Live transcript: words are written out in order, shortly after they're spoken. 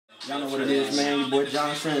Y'all know what it is, man. Your boy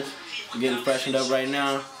Johnson. We're getting freshened up right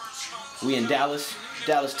now. We in Dallas,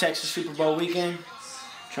 Texas, Super Bowl weekend.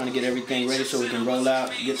 Trying to get everything ready so we can roll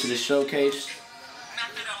out, get to the showcase.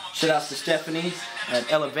 Shout out to Stephanie at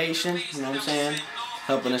Elevation, you know what I'm saying?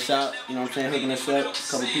 Helping us out, you know what I'm saying? Hooking us up. A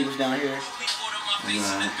couple people's down here.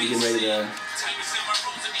 And we getting ready to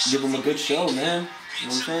give them a good show, man. You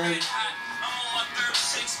know what I'm saying?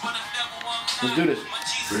 Let's do this.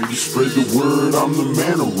 Baby, spread the word, I'm the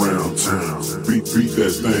man around town. Beat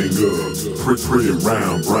that thing up, pretty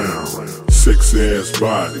round, brown. Sexy ass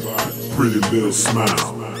body, pretty little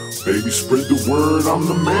smile. Baby, spread the word, I'm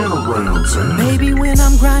the man around town. Baby, when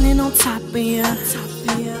I'm grinding on top of ya,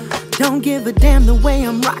 don't give a damn the way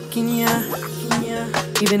I'm rocking ya.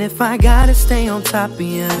 Even if I gotta stay on top of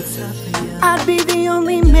ya, I'd be the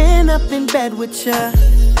only man up in bed with ya.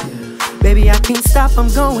 Baby, I can't stop,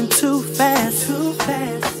 I'm going too fast.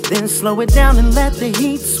 Then slow it down and let the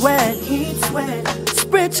heat sweat.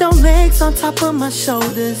 Spread your legs on top of my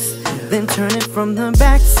shoulders, then turn it from the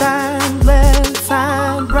back side, left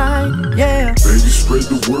side, right, yeah. Baby, spread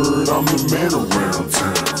the word, I'm the man around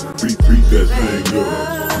town. Beat that thing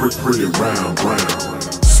up, pretty round, brown.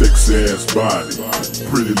 Sexy ass body,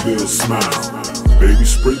 pretty little smile. Baby,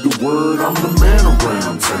 spread the word, I'm the man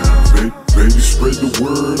around town. Baby, spread the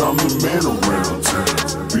word, I'm the man around town.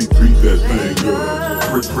 Beat that thing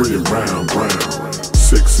up, pretty round, brown.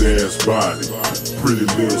 Sexy ass body, pretty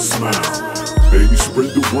little smile. Baby,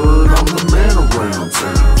 spread the word, I'm the man around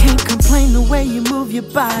town. Can't complain the way you move your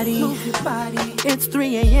body. It's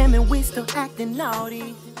 3 AM and we still acting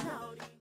naughty.